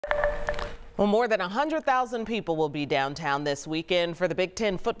Well, more than 100,000 people will be downtown this weekend for the Big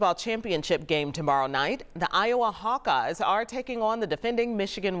Ten football championship game tomorrow night. The Iowa Hawkeyes are taking on the defending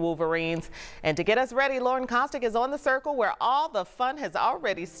Michigan Wolverines. And to get us ready, Lauren Kostiuk is on the circle where all the fun has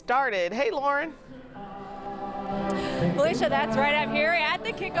already started. Hey, Lauren. Felicia, that's right. I'm here at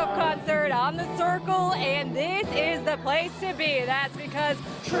the kickoff concert on the circle, and this is the place to be. That's because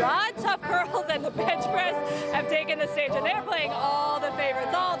Rod Tough Girls and the bench press have taken the stage, and they're playing all the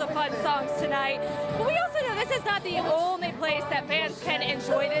favorites, all the fun songs tonight. But we also know this is not the only place that fans can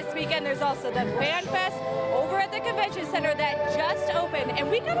enjoy this weekend. There's also the Fan Fest over at the Convention Center that just opened, and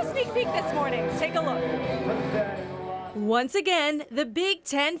we got a sneak peek this morning. Take a look. Once again, the Big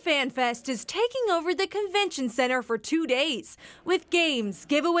Ten Fan Fest is taking over the Convention Center for 2 days, with games,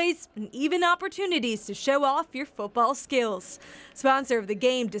 giveaways, and even opportunities to show off your football skills. Sponsor of the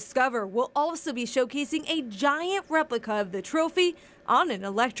game, Discover, will also be showcasing a giant replica of the trophy on an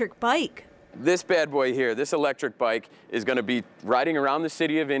electric bike. This bad boy here, this electric bike, is going to be riding around the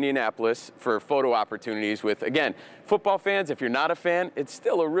city of Indianapolis for photo opportunities with, again, football fans. If you're not a fan, it's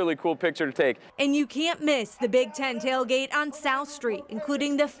still a really cool picture to take. And you can't miss the Big Ten tailgate on South Street,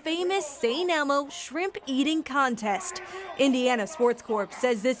 including the famous St. Elmo shrimp eating contest. Indiana Sports Corp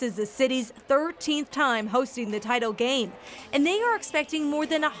says this is the city's 13th time hosting the title game, and they are expecting more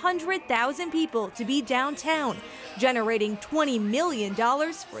than 100,000 people to be downtown, generating $20 million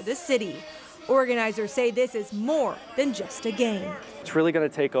for the city. Organizers say this is more than just a game. It's really going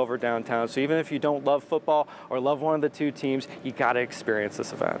to take over downtown, so even if you don't love football or love one of the two teams, you got to experience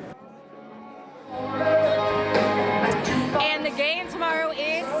this event. And the game tomorrow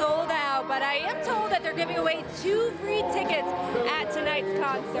is sold out, but I am told that they're giving away 2 free tickets at tonight's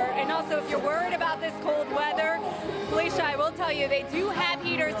concert. And also, if you're worried about this cold weather, Felicia, I will tell you, they do have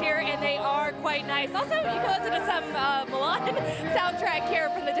heaters here, and they are quite nice. Also, you can listen to some Milan soundtrack here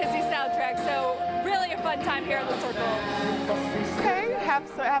from the Disney soundtrack, so really a fun time here in the circle. Okay,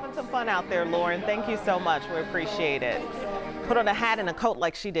 having some fun out there, Lauren. Thank you so much. We appreciate it. Put on a hat and a coat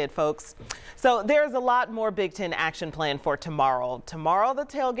like she did, folks. So there's a lot more Big Ten action planned for tomorrow. Tomorrow, the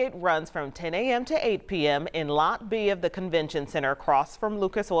tailgate runs from 10 a.m. to 8 p.m. in Lot B of the Convention Center across from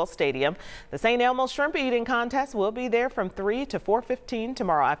Lucas Oil Stadium. The St. Elmo Shrimp Eating Contest will be there from 3 to 4:15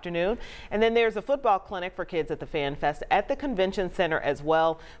 tomorrow afternoon. And then there's a football clinic for kids at the Fan Fest at the Convention Center as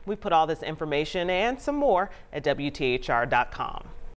well. We put all this information and some more at WTHR.com.